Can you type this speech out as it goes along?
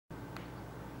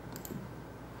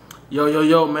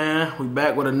Yo, man. We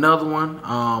back with another one.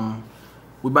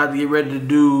 We about to get ready to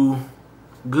do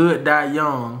Good Die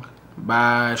Young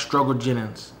by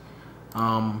Jennings.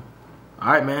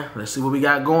 Alright, man. Let's see what we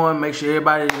got going. Make sure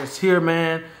everybody that's here,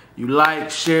 man, you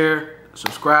like, share,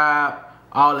 subscribe,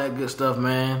 all that good stuff,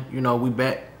 man. You know, we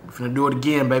back. We're finna do it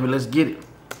again, baby. Let's get it.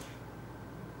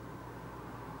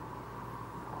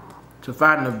 To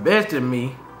find the best in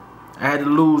me, I had to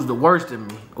lose the worst in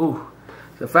me. Ooh.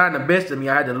 To find the best in me,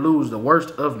 I had to lose the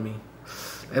worst of me.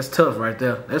 That's tough right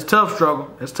there. That's tough,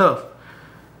 struggle. That's tough.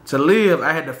 To live,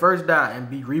 I had to first die and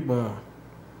be reborn.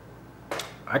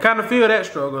 I kind of feel that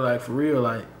struggle, like, for real.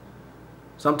 Like,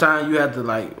 sometimes you have to,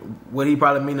 like, what he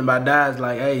probably meaning by die is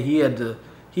like, hey, he had to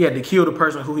kill the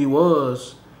person who he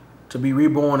was to be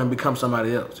reborn and become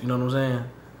somebody else. You know what I'm saying?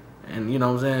 And, you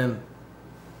know what I'm saying?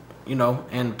 You know,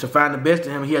 and to find the best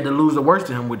in him, he had to lose the worst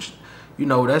in him, which, you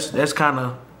know, that's kind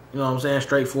of, you know what I'm saying,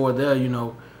 straightforward there. You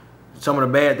know, some of the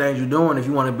bad things you're doing, if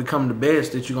you want to become the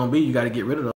best that you're going to be, you got to get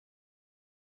rid of them.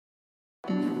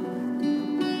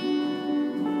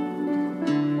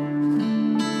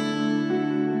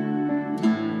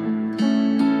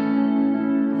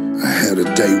 I had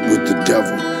a date with the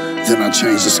devil, then I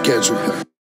changed the schedule.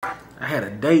 I had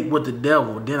a date with the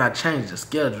devil, then I changed the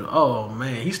schedule. Oh,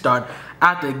 man, he started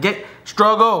out the gate.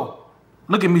 Struggle.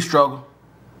 Look at me, struggle.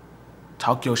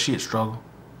 Talk your shit, struggle.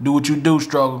 Do what you do,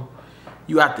 struggle.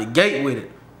 You out the gate with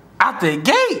it. Out the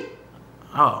gate.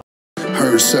 Oh.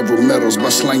 Heard several medals by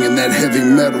slanging that heavy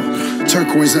metal.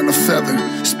 Turquoise and a feather.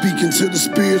 Speaking to the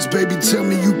spirits, baby, tell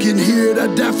me you can hear it.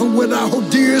 I die for what I hold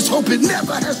dear. Hope it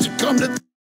never has to come to.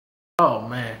 Oh,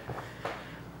 man.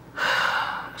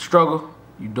 Struggle.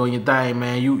 You doing your thing,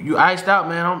 man. You iced out,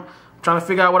 man. I'm trying to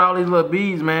figure out what all these little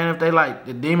bees, man. If they like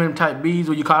the demon type bees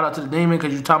where you call out to the demon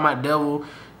because you talking about devil.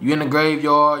 You in the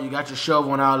graveyard, you got your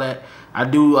shovel and all that. I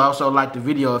do also like the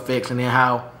video effects and then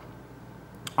how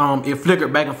it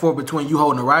flickered back and forth between you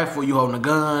holding a rifle, you holding a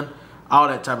gun, all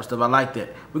that type of stuff. I like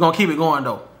that. We're going to keep it going,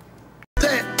 though.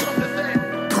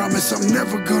 Promise I'm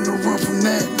never going to run from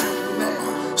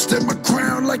that. Step my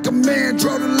ground like a man,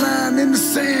 draw the line in the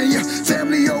sand. Yeah,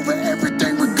 family over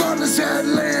everything, regardless how it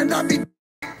land.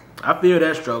 I feel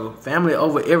that, struggle. Family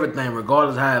over everything,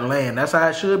 regardless how it land. That's how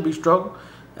it should be, struggle.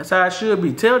 That's how it should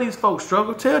be. Tell these folks,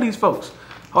 struggle. Tell these folks.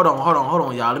 Hold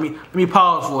on, y'all. Let me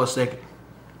pause for a second.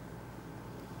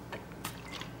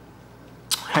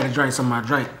 Had to drink some of my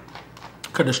drink.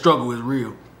 Cause the struggle is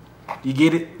real. You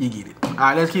get it? You get it.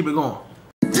 Alright, let's keep it going.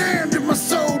 Damn, did my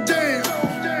soul damn.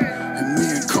 And me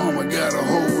and Karma gotta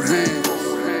hold hands.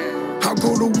 I'll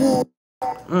go to war.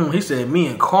 He said me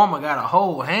and Karma gotta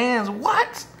hold hands.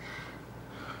 What?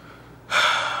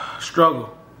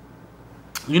 Struggle.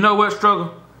 You know what,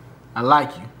 struggle? I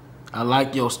like you. I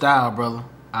like your style, brother.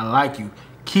 I like you.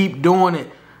 Keep doing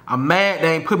it. I'm mad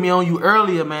they ain't put me on you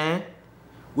earlier, man.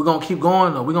 We're going to keep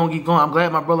going, though. We're going to keep going. I'm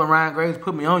glad my brother Ryan Graves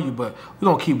put me on you, but we're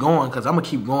going to keep going because I'm going to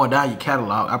keep going down your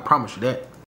catalog. I promise you that.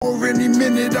 For any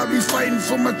minute, I'll be fighting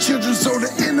for my children so the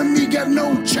enemy got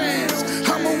no chance.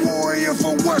 I'm a warrior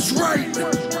for what's right.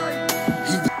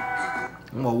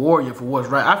 I'm a warrior for what's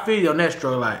right. I feel you on that,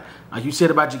 struggle. Like you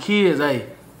said about your kids, hey.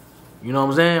 You know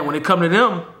what I'm saying? When it come to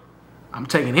them, I'm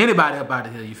taking anybody up out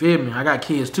of here. You feel me? I got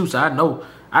kids too, so I know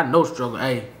struggle.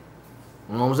 Hey,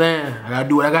 you know what I'm saying? I gotta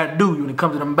do what I gotta do when it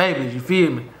comes to them babies. You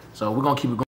feel me? So we're gonna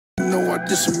keep it going. You know I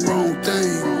did some wrong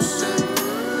things.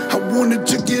 I wanted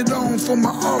to get on for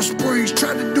my offspring.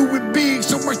 Tried to do it big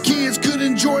so my kids could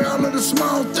enjoy all of the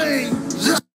small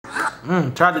things.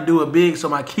 Tried to do it big so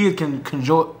my kids can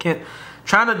enjoy.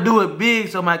 Trying to do it big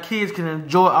so my kids can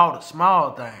enjoy all the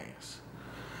small things.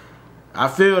 I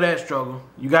feel that, struggle.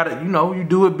 You gotta, you know, you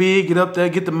do it big, get up there,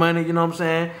 get the money, you know what I'm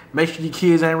saying? Make sure your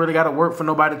kids ain't really gotta work for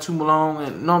nobody too long,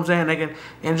 and you know what I'm saying? They can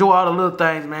enjoy all the little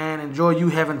things, man. Enjoy you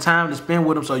having time to spend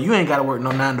with them so you ain't gotta work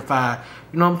no 9 to 5.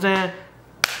 You know what I'm saying?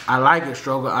 I like it,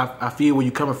 struggle. I feel where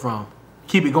you coming from.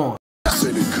 Keep it going. I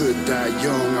said it could die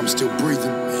young, I'm still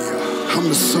breathing. I'm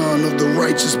the son of the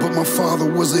righteous, but my father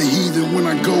was a heathen. When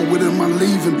I go with him, I'm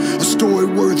leaving. A story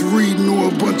worth reading or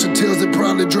a bunch of tales that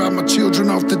probably drive my children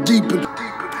off the deep end.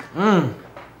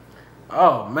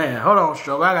 Oh, man. Hold on,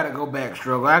 struggle. I gotta go back,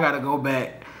 struggle. I gotta go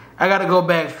back,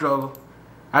 struggle.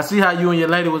 I see how you and your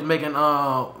lady was making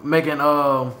hot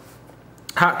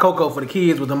cocoa for the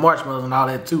kids with the marshmallows and all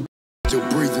that, too. Still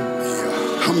breathing.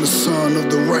 I'm the son of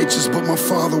the righteous, but my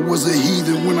father was a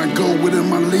heathen. When I go with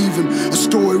him, I'm leaving. A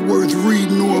story worth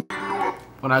reading or...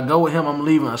 When I go with him, I'm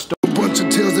leaving. A bunch of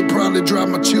tales that probably drive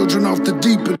my children off the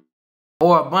deep end.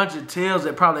 Or a bunch of tales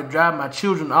that probably drive my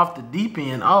children off the deep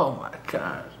end. Oh, my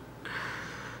gosh.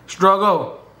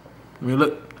 Struggle. I mean,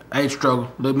 look. Hey,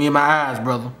 struggle. Look me in my eyes,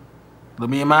 brother. Look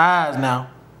me in my eyes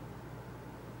now.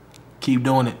 Keep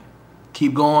doing it.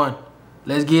 Keep going.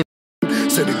 Let's get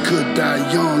it. Said it could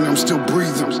die young, I'm still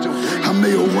breathing. I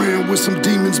may have ran with some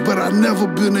demons, but I've never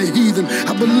been a heathen.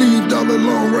 I believed all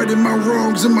along, writing my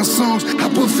wrongs in my songs. I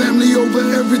put family over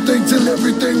everything till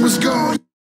everything was gone.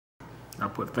 I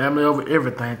put family over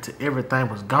everything till everything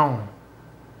was gone.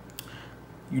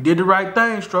 You did the right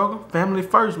thing, struggle. Family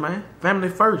first, man. Family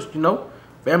first, you know.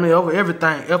 Family over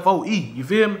everything. F-O-E. You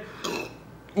feel me?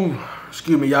 Ooh,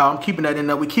 excuse me, y'all. I'm keeping that in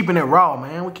there. We keeping it raw,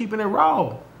 man. We're keeping it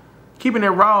raw. Keeping it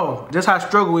raw. That's how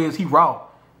struggle is. He raw.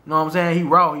 You know what I'm saying? He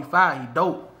raw. He fire. He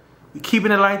dope. We keeping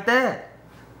it like that.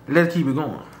 Let's keep it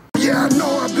going. Yeah, I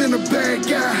know I've been a bad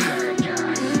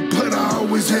guy, but I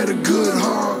always had a good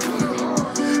heart.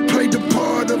 Played the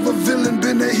part of a villain,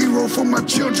 been a hero for my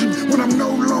children when I'm no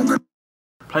longer.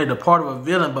 Played the part of a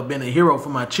villain, but been a hero for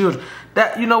my children.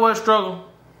 That, you know what, struggle?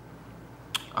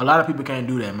 A lot of people can't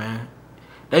do that, man.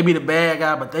 They be the bad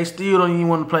guy, but they still don't even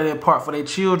want to play that part for their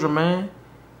children, man.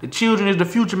 The children is the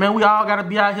future, man. We all got to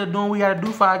be out here doing what we got to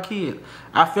do for our kids.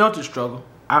 I felt it, struggle.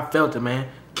 I felt it, man.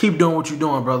 Keep doing what you're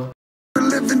doing, brother.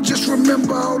 Living, just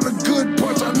remember all the good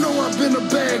parts. I know I've been a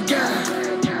bad guy,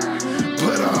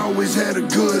 but I always had a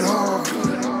good heart.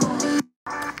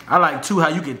 I like, too, how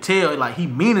you can tell, like, he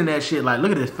meaning that shit. Like,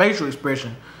 look at his facial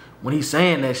expression when he's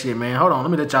saying that shit, man. Hold on. Let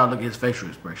me let y'all look at his facial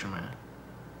expression, man.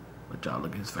 Let y'all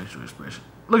look at his facial expression.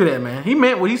 Look at that, man. He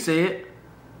meant what he said.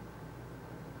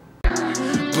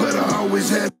 But I always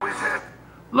had.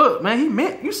 Look, man, he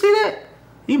meant. You see that?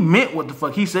 He meant what the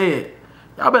fuck he said.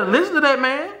 Y'all better listen to that,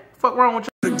 man. Fuck wrong with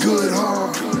you? A good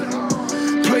heart.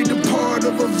 Played the part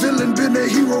of a villain, been a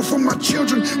hero for my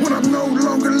children. When I'm no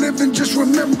longer living, just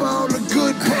remember all the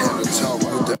good parts.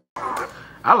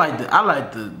 I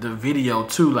like the video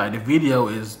too. Like, the video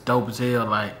is dope as hell.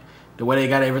 Like, the way they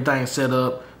got everything set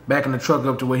up, backing the truck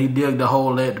up to where he dug the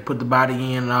hole at to put the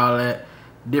body in and all that.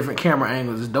 Different camera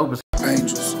angles. It's dope as hell.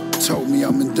 Angels told me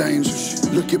I'm in danger.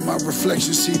 Look at my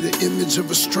reflection, see the image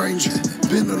of a stranger.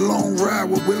 Been a long ride,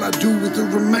 what will I do with the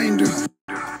remainder?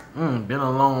 Been a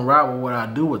long ride, what I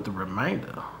do with the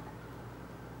remainder?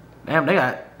 Damn, they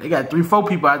got 3-4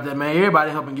 people out there, man. Everybody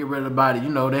helping get rid of the body. You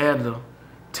know, they had the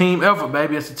team effort,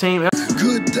 baby. It's a team effort.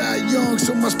 Good die young,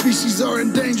 so my species are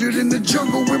endangered in the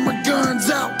jungle with my guns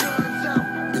out.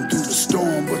 Been through the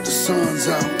storm, but the sun's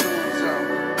out.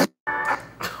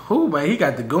 Ooh, man, he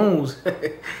got the goons.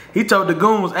 He told the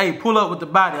goons, hey, pull up with the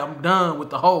body. I'm done with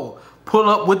the hole. Pull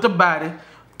up with the body.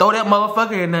 Throw that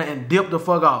motherfucker in there and dip the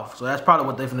fuck off. So that's probably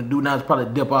what they finna do now, is probably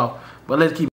dip off. But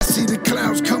let's keep. I see the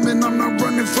clouds coming, I'm not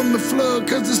running from the flood,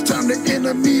 cause this time the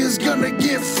enemy is gonna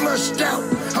get flushed out.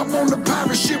 I'm on the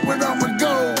pirate ship where I'ma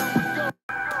go.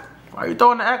 Why are you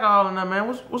throwing the alcohol in there, man?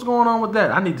 What's going on with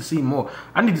that? I need to see more.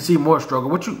 I need to see more,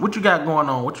 struggle. What you got going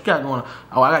on? What you got going on?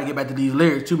 Oh, I gotta get back to these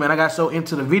lyrics too, man. I got so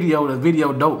into the video. The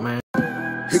video dope, man.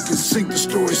 It can sink, the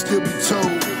story still be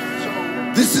told.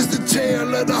 This is the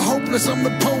tale of the hopeless. I'm the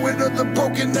poet of the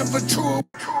broken, never true.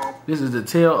 This is the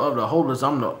tale of the hopeless.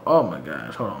 I'm the. Oh my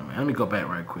gosh, hold on, man. Let me go back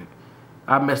right quick.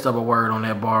 I messed up a word on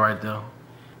that bar right there.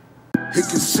 It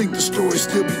can sink, the story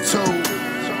still be told.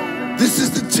 This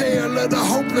is the tale of the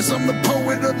hopeless. I'm the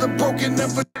poet of the broken,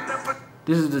 never.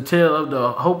 This is the tale of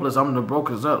the hopeless. I'm the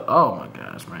broken up. Oh my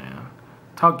gosh, man.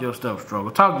 Talk your stuff,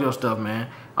 struggle. Talk your stuff, man.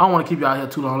 I don't want to keep you out here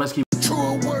too long. Let's keep.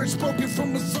 True words spoken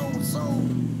from the soul.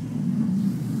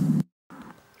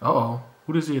 Uh-oh.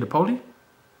 Who this is? The police?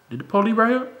 Did the police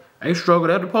right here? Hey, struggle,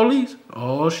 that the police?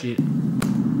 Oh, shit.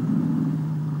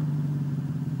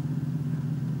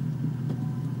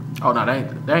 Oh, no,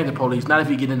 that ain't the police. Not if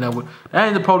he get in there with... That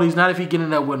ain't the police. Not if he get in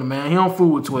there with him, man. He don't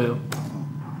fool with 12.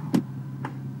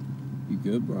 You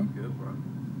good, bro? Good, bro.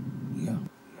 Yeah.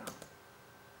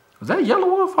 Was that Yellow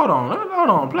Wolf? Hold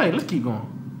on. Play. Let's keep going.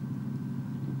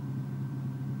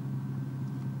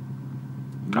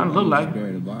 Kind of look like...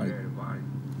 Buried a body.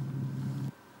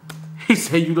 He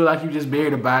said you look like you just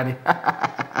buried a body.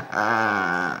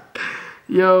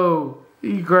 Yo,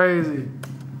 he crazy. You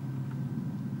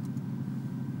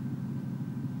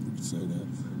can say that.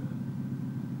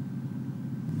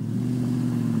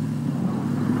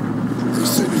 They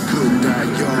said he could die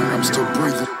young, I'm still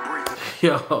breathing.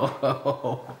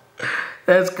 Yo,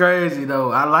 that's crazy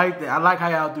though. I like that. I like how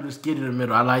y'all threw the skit in the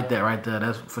middle. I like that right there.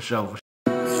 That's for sure.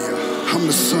 I'm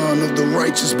the son of the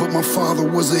righteous, but my father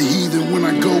was a heathen. When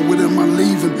I go with him, I'm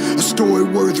leaving. A story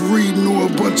worth reading, or a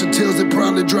bunch of tales that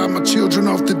probably drive my children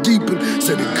off the deep end.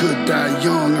 Said it could die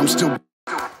young, I'm still.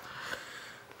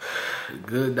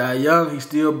 Good die young, he's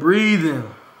still breathing.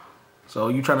 So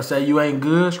you trying to say you ain't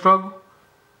good, struggle?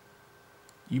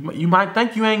 You might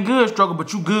think you ain't good, struggle,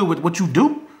 but you good with what you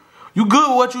do. You good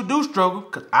with what you do, struggle,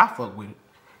 cause I fuck with it.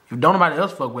 If don't nobody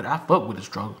else fuck with it, I fuck with it,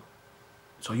 struggle.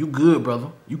 So you good, brother.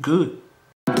 You good.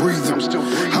 Breathing.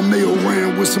 I may have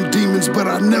ran with some demons, but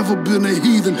I never been a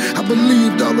heathen. I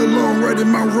believed all along, writing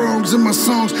my wrongs in my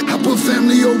songs. I put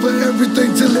family over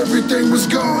everything till everything was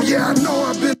gone. Yeah, I know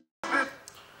I've been.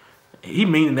 He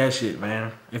meaning that shit,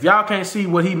 man. If y'all can't see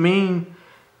what he mean,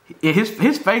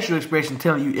 his facial expression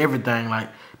telling you everything. Like,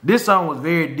 this song was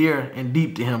very dear and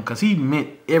deep to him because he meant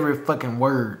every fucking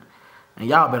word. And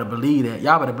y'all better believe that.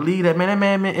 Y'all better believe that, man. That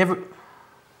man meant every...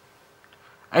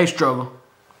 Hey, struggle.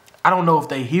 I don't know if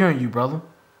they hearing you, brother.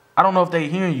 I don't know if they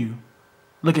hearing you.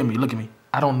 Look at me, look at me.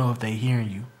 I don't know if they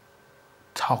hearing you.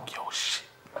 Talk your shit.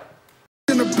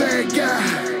 Been a bad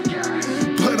guy,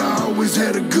 but I always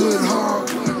had a good heart.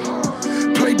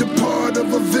 Played the part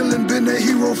of a villain, been a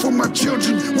hero for my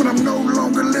children. When I'm no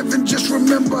longer living, just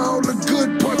remember all the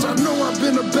good parts. I know I've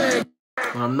been a bad guy.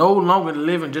 When I'm no longer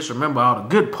living, just remember all the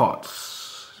good parts.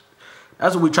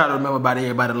 That's what we try to remember about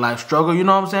everybody's life struggle. You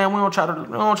know what I'm saying? We don't try to, you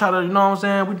know what I'm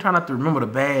saying? We try not to remember the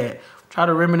bad. Try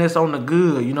to reminisce on the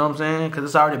good, you know what I'm saying? Because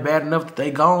it's already bad enough that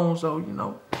they gone. So, you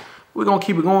know, we're going to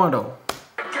keep it going, though.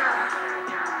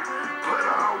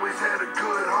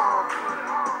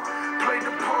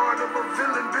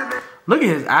 Look at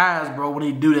his eyes, bro, when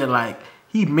he do that. Like,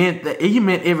 he meant that. He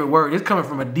meant every word. It's coming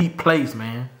from a deep place,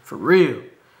 man. For real.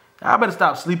 I better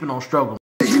stop sleeping on struggle.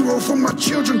 Hero for my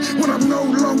children. When I'm no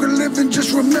longer living,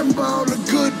 just remember all the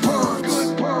good parts.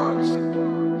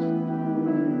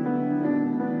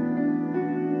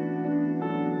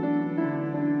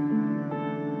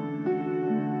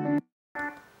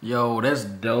 Yo, that's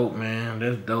dope, man.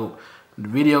 That's dope. The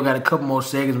video got a couple more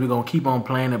seconds. We're going to keep on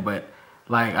playing it, but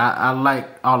like I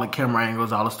like all the camera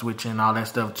angles, all the switching, all that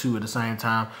stuff too at the same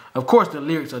time. Of course, the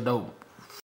lyrics are dope.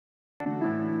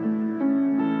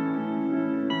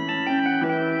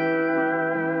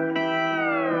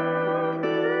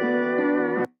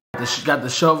 Got the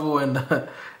shovel and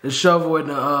the shovel and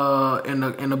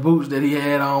the boots that he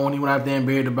had on when he went out there and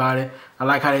buried the body. I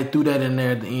like how they threw that in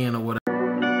there at the end or whatever.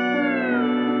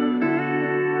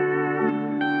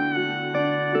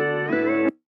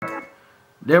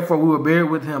 Therefore, we were buried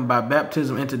with him by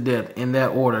baptism into death, in that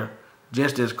order,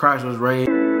 just as Christ was raised.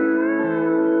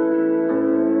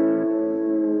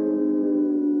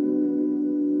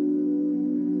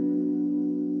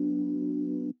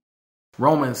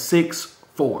 Romans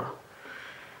 6:4.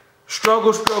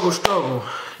 Struggle, struggle, struggle.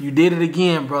 You did it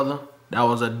again, brother. That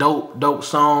was a dope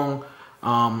song.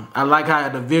 I like how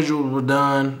the visuals were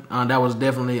done. That was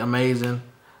definitely amazing.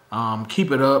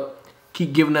 Keep it up.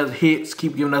 Keep giving us hits.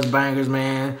 Keep giving us bangers,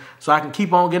 man. So I can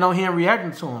keep on getting on here and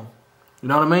reacting to them. You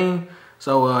know what I mean?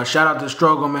 So shout out to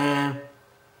Struggle, man.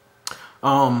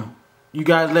 You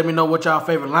guys let me know what y'all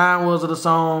favorite line was of the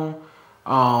song.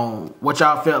 What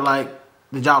y'all felt like.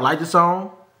 Did y'all like the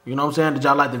song? You know what I'm saying? Did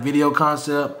y'all like the video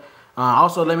concept?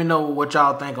 Also, let me know what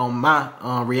y'all think on my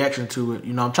reaction to it.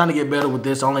 You know, I'm trying to get better with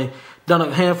this. Only done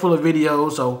a handful of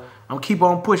videos, so I'm keep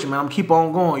on pushing, man. I'm keep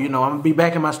on going. You know, I'm gonna be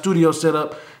back in my studio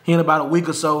setup here in about a week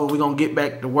or so. We're gonna get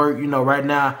back to work. You know, right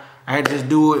now I had to just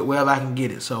do it wherever I can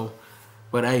get it. So,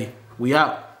 but hey, we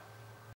out.